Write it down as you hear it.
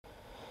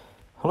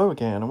Hello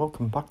again and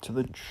welcome back to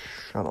the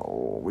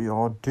channel. We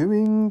are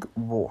doing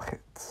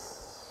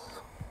Warheads.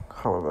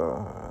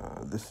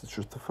 However, this is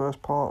just the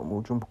first part and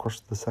we'll jump across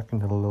to the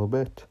second in a little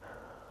bit.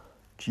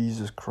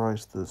 Jesus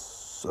Christ, there's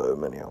so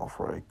many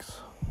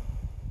outbreaks.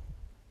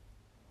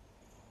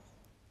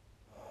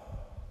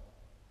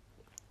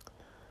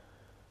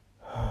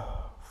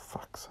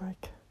 Fuck's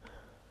sake.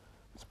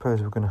 I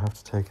suppose we're going to have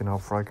to take an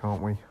outbreak,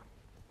 aren't we?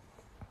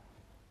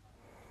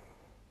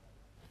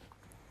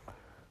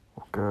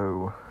 We'll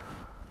go...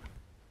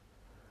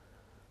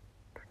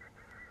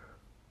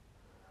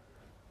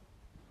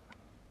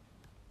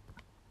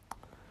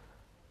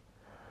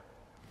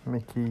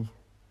 Mickey,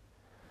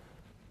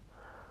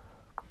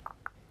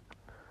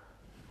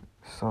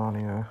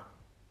 Sarnia,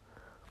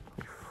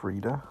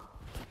 Frida.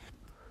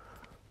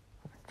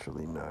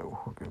 Actually, no.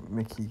 We'll go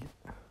Mickey,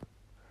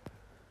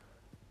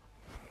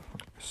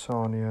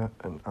 Sarnia,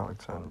 and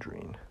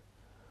Alexandrine.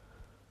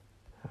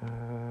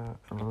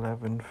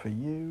 11 for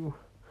you.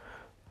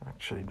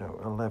 Actually,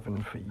 no,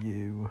 11 for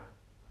you.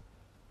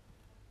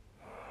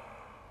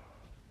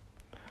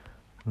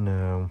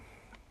 No.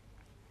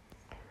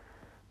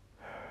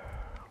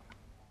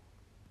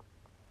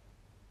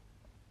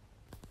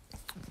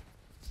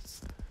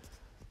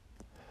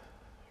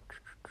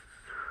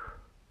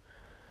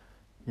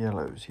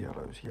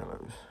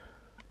 Yellows.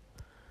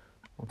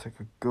 We'll take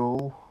a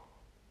gull.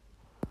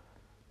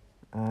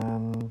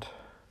 And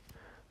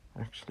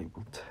actually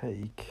we'll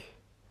take...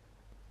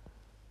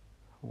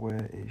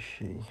 Where is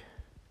she?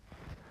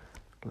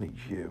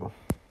 Liu.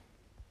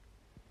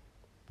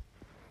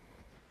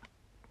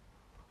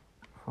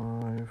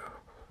 5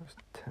 plus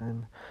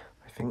 10.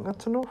 I think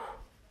that's enough.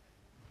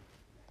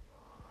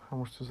 How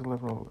much does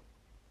 11?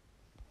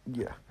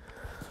 Yeah.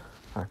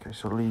 Okay,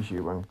 so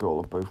Liu and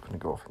Gull are both going to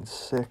go off in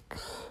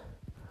 6.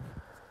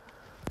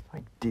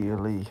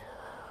 Ideally,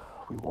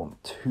 we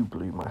want 2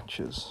 blue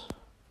matches.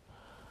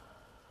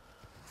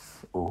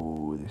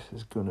 Oh, this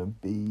is going to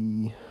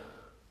be...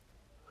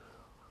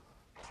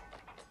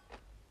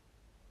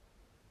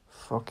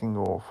 fucking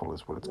awful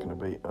is what it's going to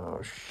be.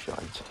 Oh,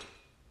 shite.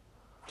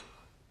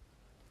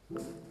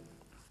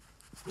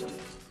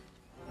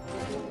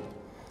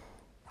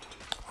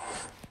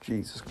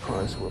 Jesus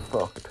Christ, we're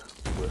fucked.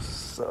 We're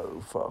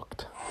so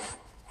fucked.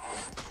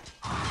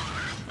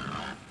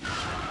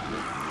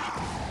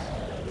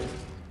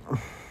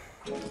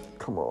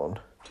 Come on.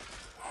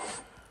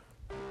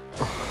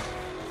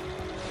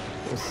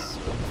 We're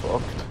so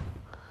fucked.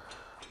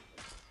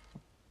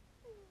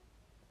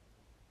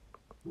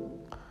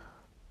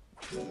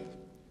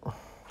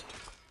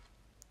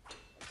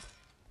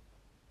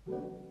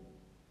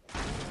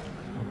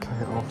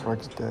 Okay, our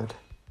frag's dead.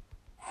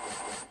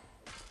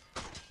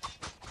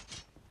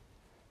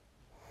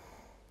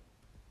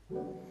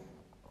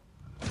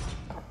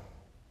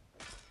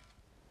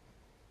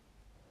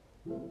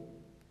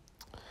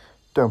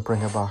 Don't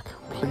bring her back.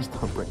 Please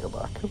don't bring her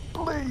back.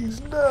 Please,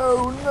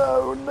 no.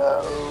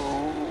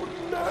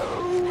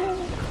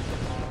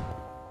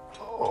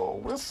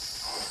 Oh, we're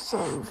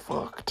so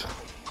fucked.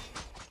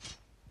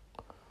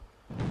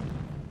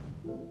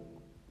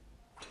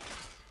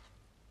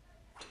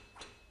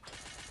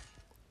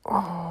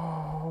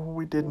 Oh,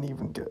 we didn't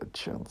even get a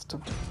chance to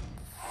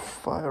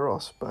fire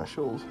our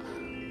specials.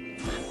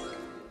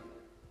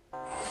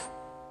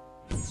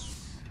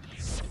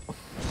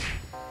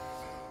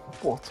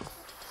 What a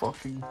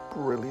fucking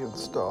brilliant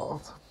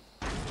start.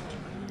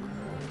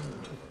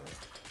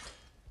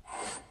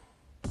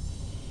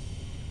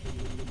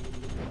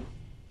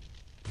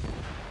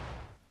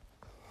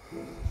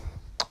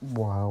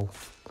 Wow.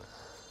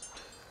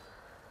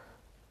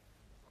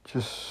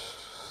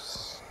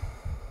 Just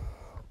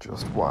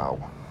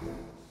wow.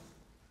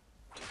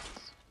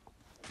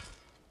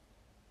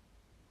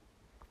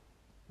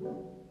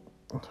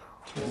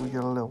 We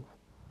get a little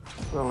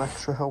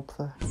extra help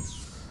there.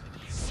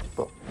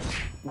 But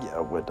yeah,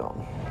 we're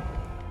done.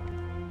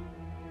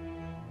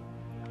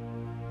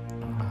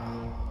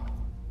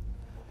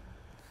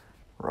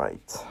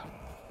 Right.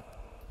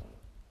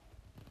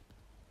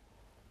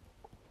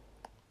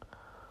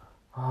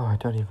 Oh, I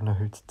don't even know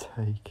who to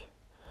take.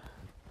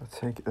 I'll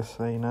take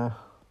Asena.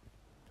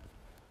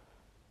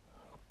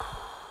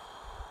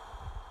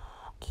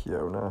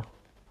 Kiona.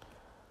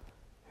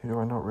 Who do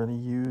I not really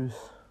use?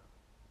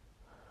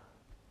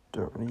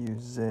 Don't really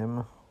use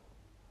Zim.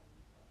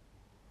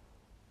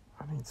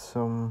 I need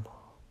some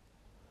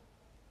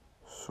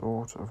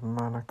sort of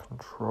mana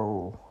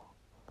control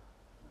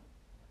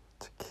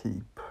to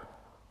keep.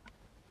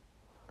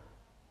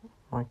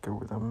 Might go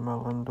with a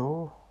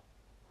Melandor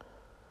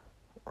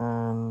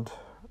and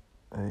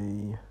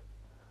a...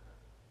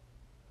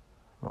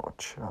 not a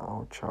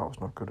Chow. Chow's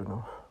not good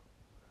enough.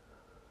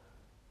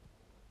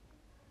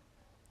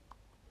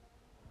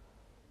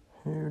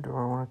 Who do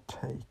I want to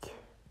take?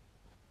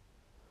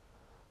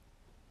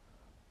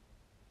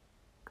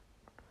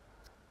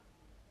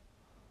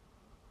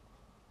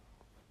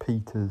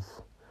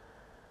 Peters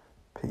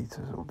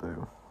will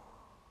do.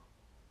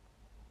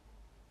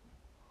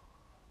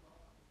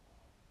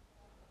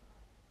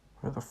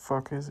 Where the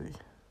fuck is he?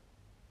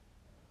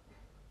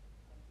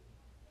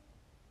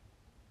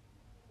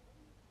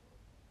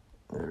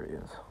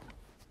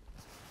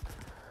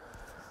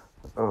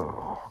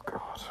 Oh,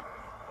 God.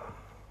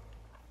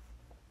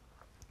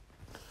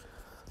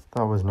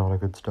 That was not a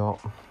good start.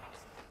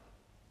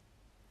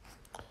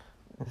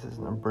 This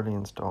isn't a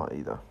brilliant start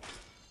either.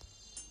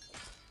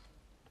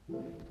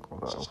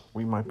 Although,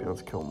 we might be able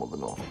to kill Mother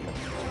North again.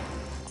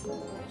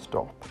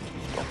 Stop.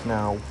 Stop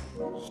now.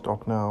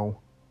 Stop now.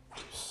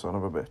 Son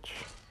of a bitch.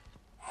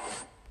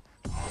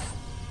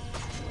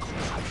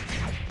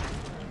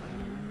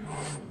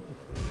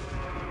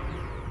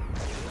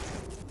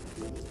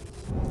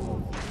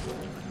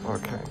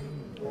 Okay.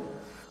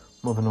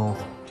 Mother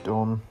North,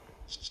 done.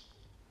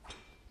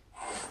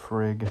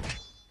 Frig,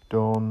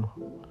 done.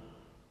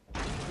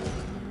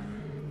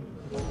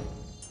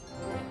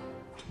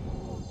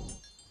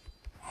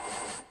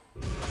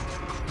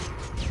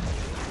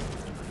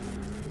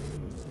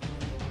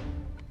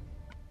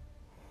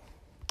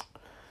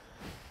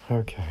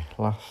 Okay,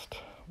 last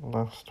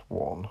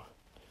one.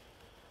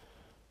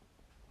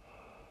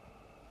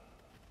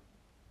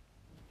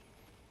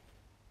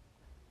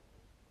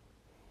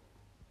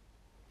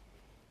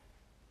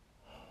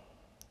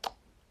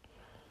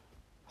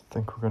 I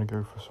think we're going to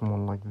go for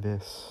someone like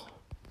this.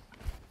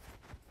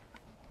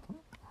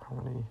 How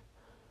many?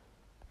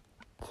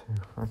 2.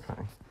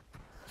 Okay.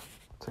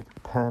 Take a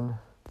pen.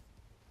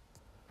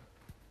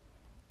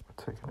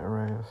 Take an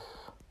erase.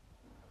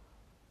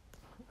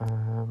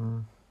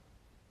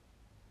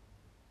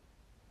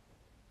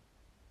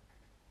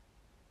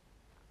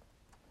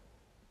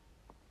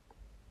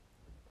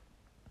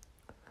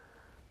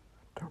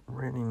 Don't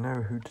really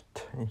know who to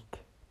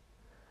take.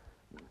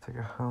 Take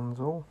a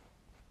Hansel.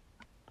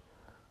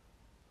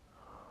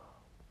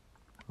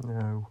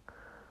 No.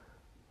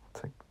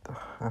 Take the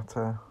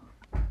Hatter,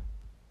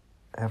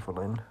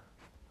 Evelyn,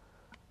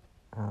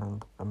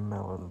 and a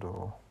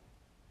Melendor.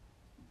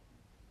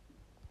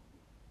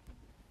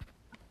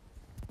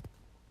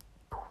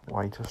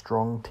 Quite a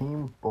strong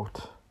team,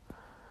 but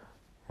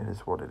it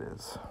is what it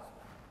is.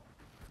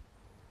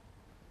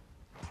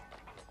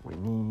 We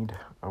need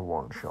a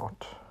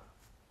one-shot.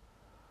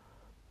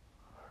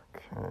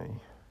 Okay.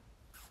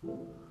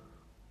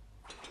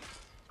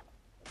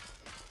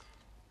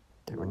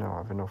 Do we now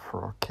have enough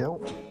for our kill?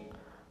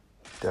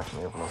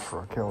 Definitely have enough for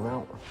our kill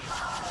now.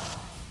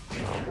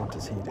 What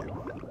does he do?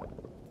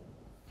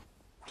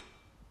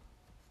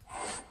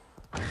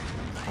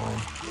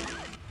 Fine.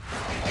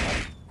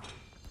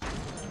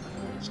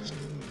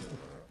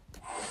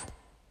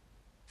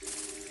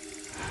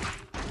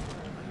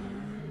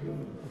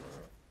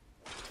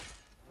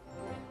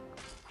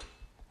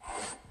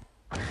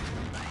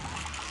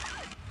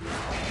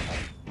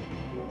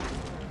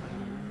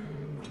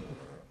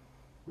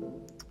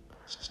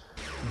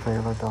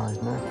 Vela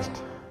dies next.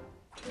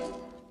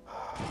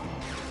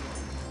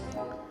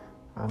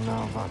 And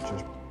now that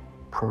just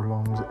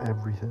prolongs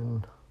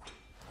everything.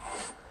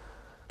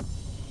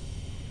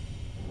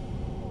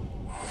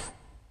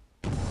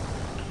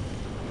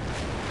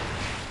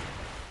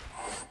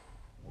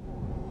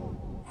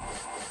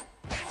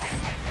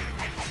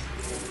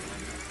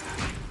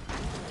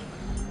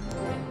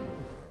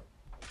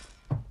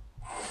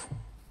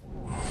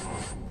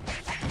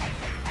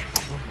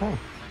 Okay.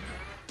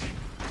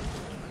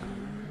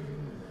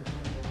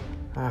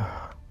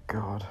 Oh,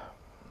 God.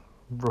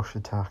 Rush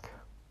attack.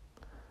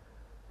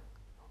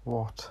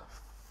 What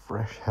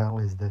fresh hell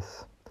is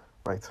this?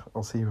 Right,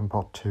 I'll see you in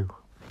part 2.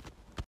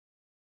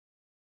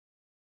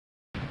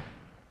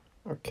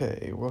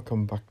 Okay,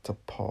 welcome back to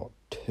part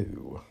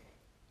 2.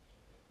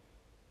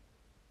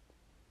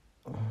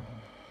 We'll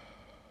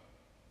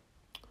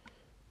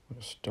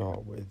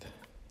start with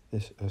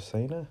this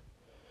Ursana.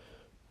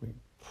 We're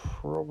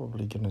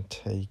probably going to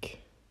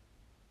take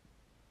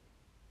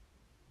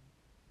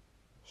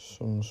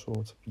some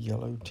sort of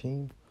yellow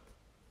team.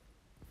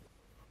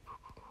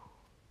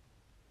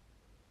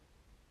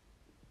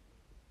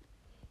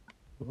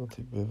 We'll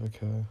take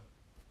Vivica.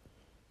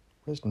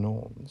 Where's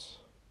Norns?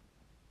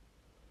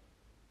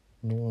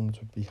 Norns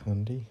would be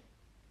handy.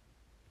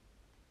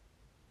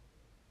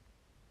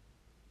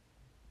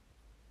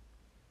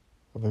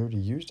 Have I already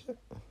used it?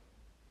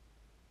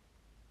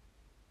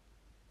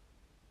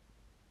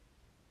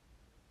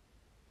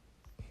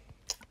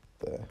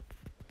 There.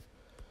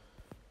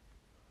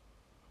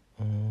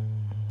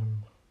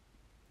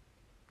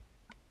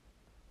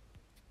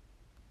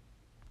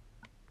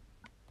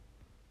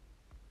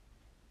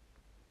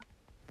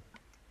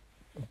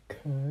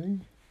 Okay.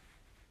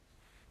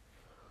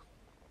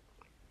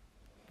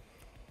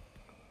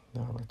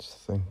 Now let's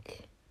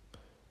think.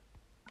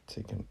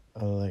 Take an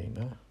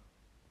Elena.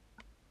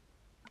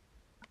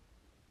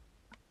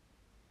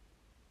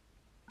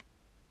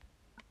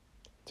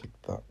 Take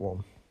that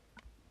one.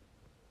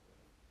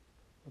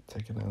 I'll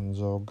take an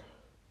Anzog.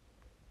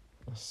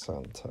 A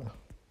Santa.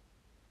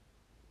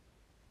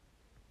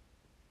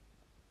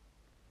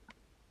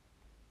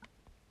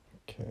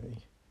 Okay.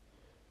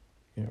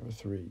 You have a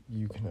 3,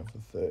 you can have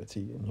the 30,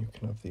 and you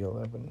can have the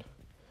 11.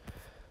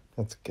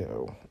 Let's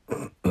go.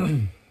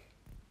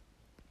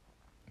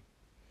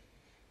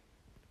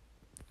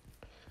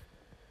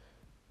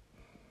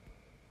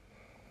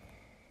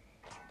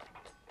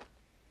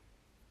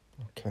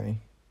 Okay,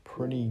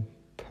 pretty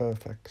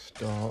perfect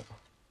start.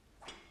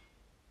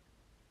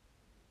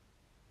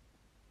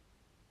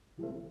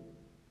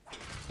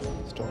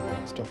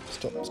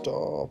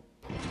 Stop.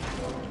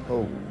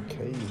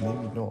 Okay,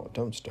 maybe not.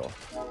 Don't stop.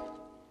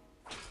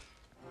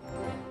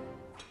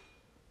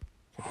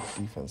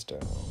 Okay, defense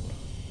down.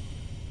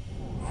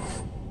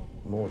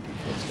 More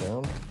defense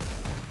down.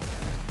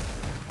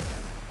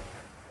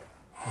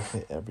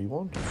 Hit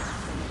everyone.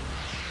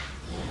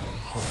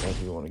 Hit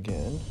everyone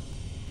again.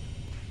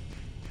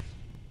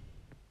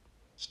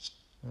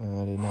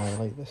 And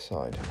annihilate this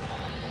side.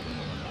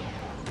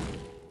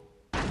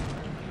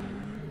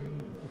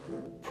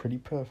 Pretty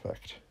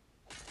perfect.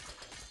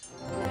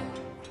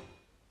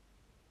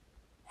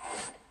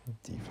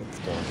 Defense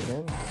down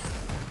again.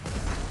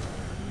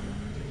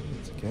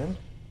 Hit again.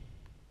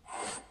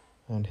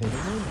 And hit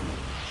again.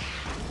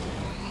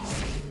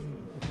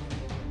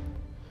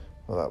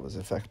 Well, that was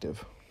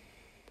effective.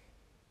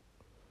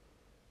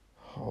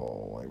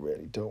 Oh, I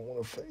really don't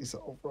want to face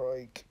off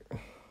Reich.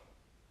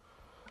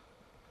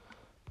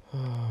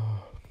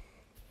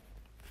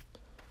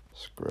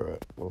 Screw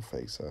it, we'll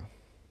face her.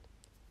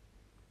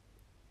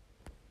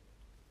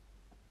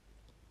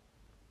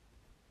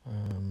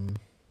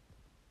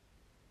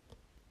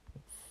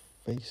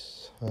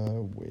 Face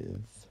her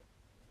with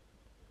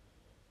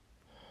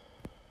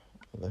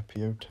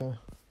Lepiota.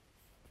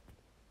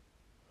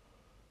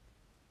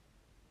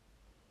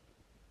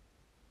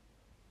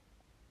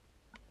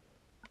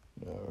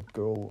 No,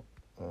 Gull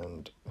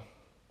and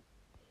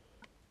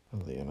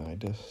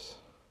Leonidas.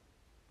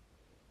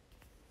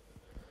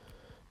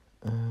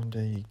 And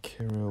a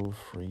Kirill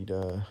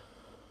Frida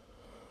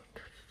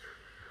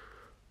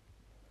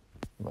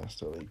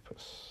Master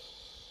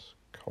Lepus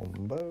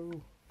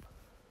combo.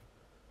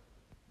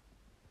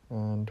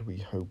 And we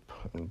hope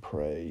and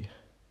pray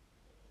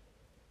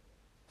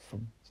for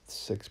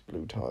 6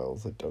 blue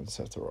tiles that don't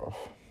set her off.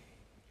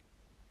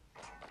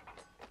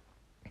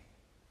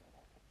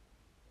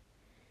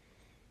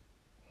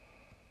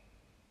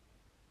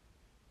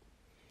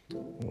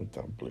 With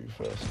that blue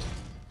first.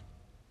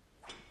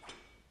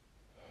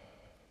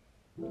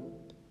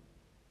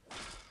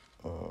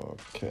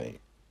 Okay.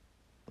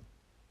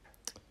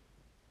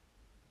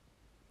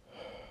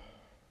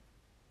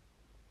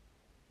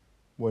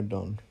 We're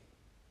done.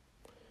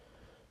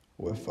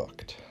 We're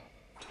fucked.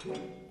 Go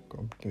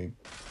on, give me.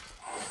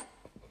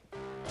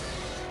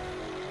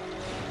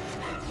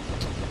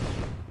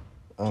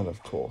 And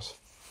of course,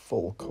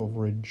 full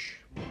coverage.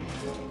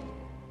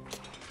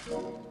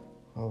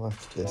 I'll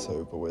have this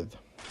over with.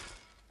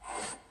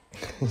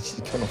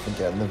 You come off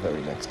again the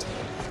very next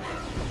time.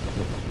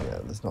 Yeah,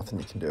 there's nothing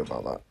you can do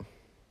about that.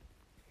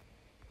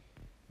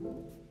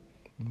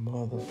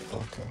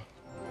 Motherfucker.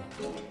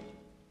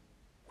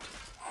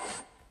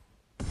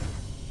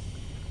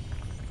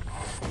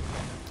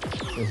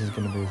 This is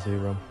going to be a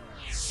 0.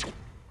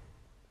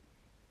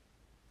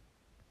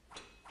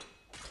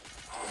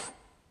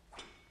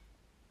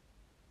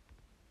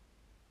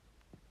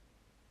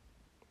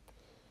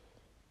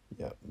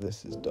 Yeah,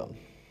 this is done.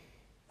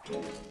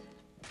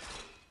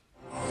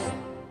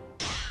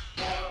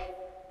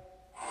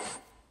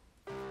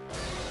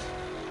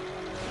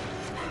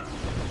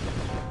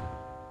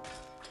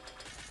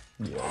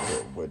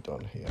 Yeah, we're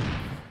done here.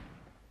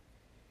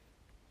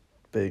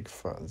 Big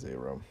fat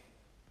 0.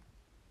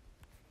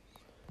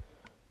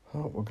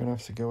 Oh, we're going to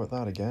have to go at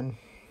that again.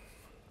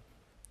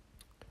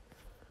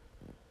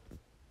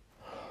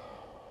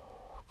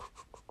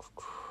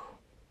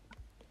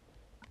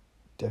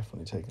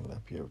 Definitely taking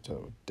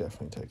Lepiota,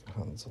 definitely taking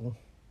Hansel.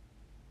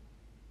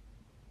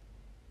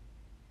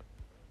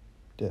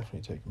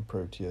 Definitely taking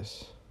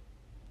Proteus.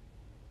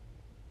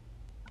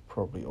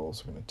 Probably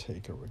also going to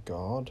take a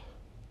Regard.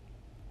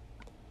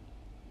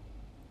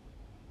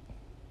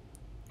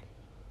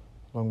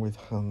 Along with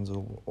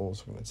Hansel,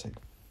 also going to take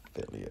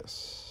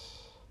Phileas.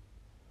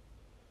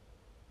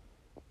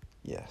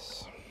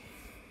 Yes.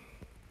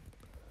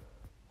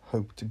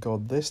 Hope to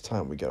God this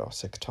time we get our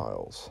 6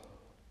 tiles.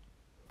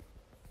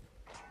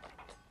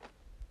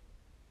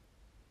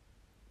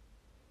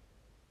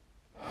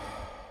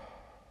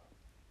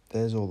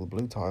 There's all the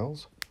blue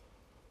tiles.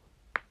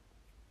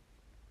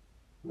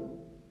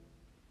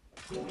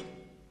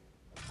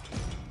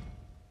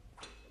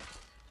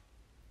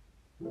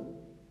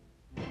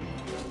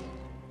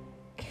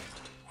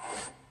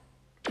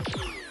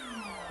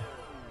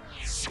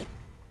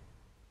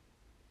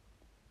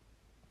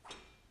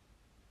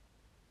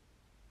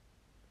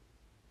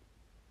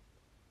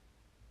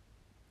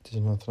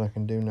 There's nothing I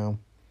can do now.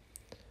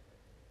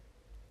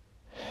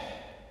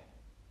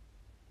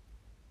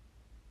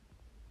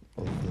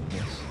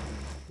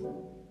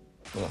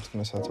 Well, that's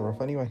going to set her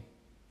off anyway.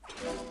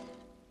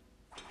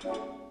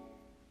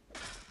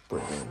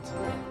 Brilliant.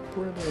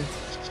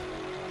 Brilliant.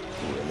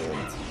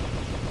 Brilliant.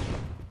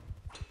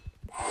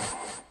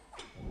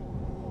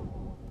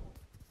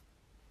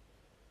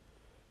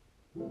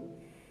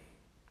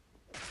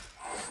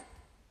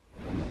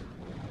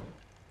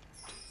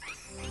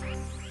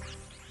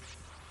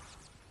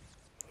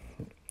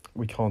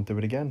 We can't do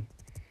it again.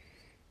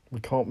 We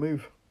can't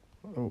move.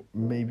 Oh,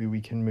 maybe we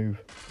can move.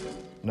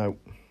 No.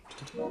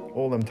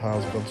 All them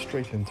tiles have gone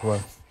straight into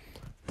her.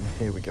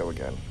 Here we go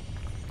again.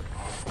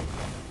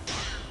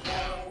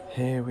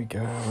 Here we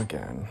go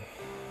again.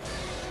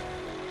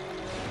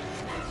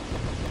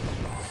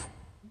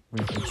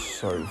 We've been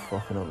so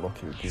fucking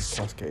unlucky with these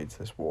Cascades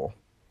this war.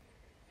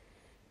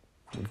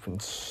 We've been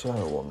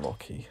so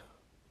unlucky.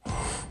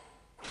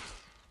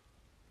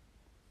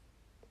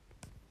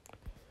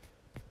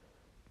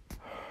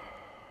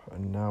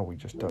 And now we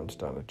just don't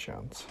stand a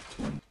chance.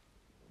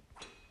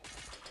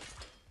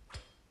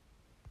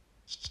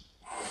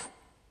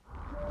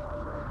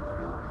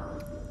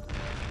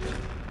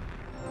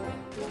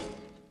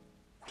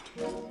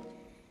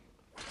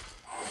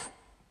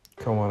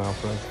 Come on,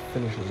 Alfred.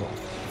 Finish us off.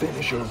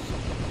 Finish us!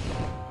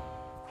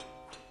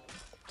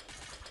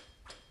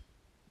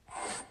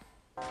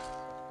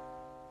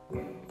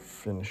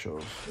 Finish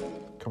us.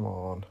 Come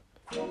on.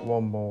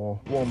 One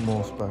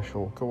more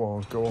special. Go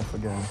on, go off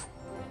again.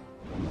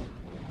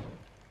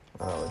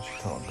 Oh,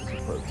 she can't because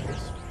of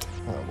Proteus.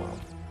 Oh well.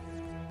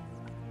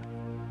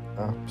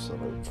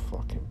 Absolute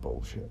fucking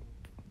bullshit.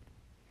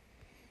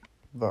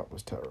 That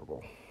was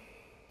terrible.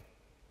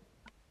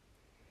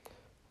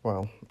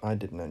 Well, I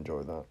didn't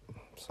enjoy that,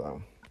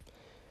 so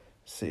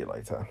see you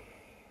later.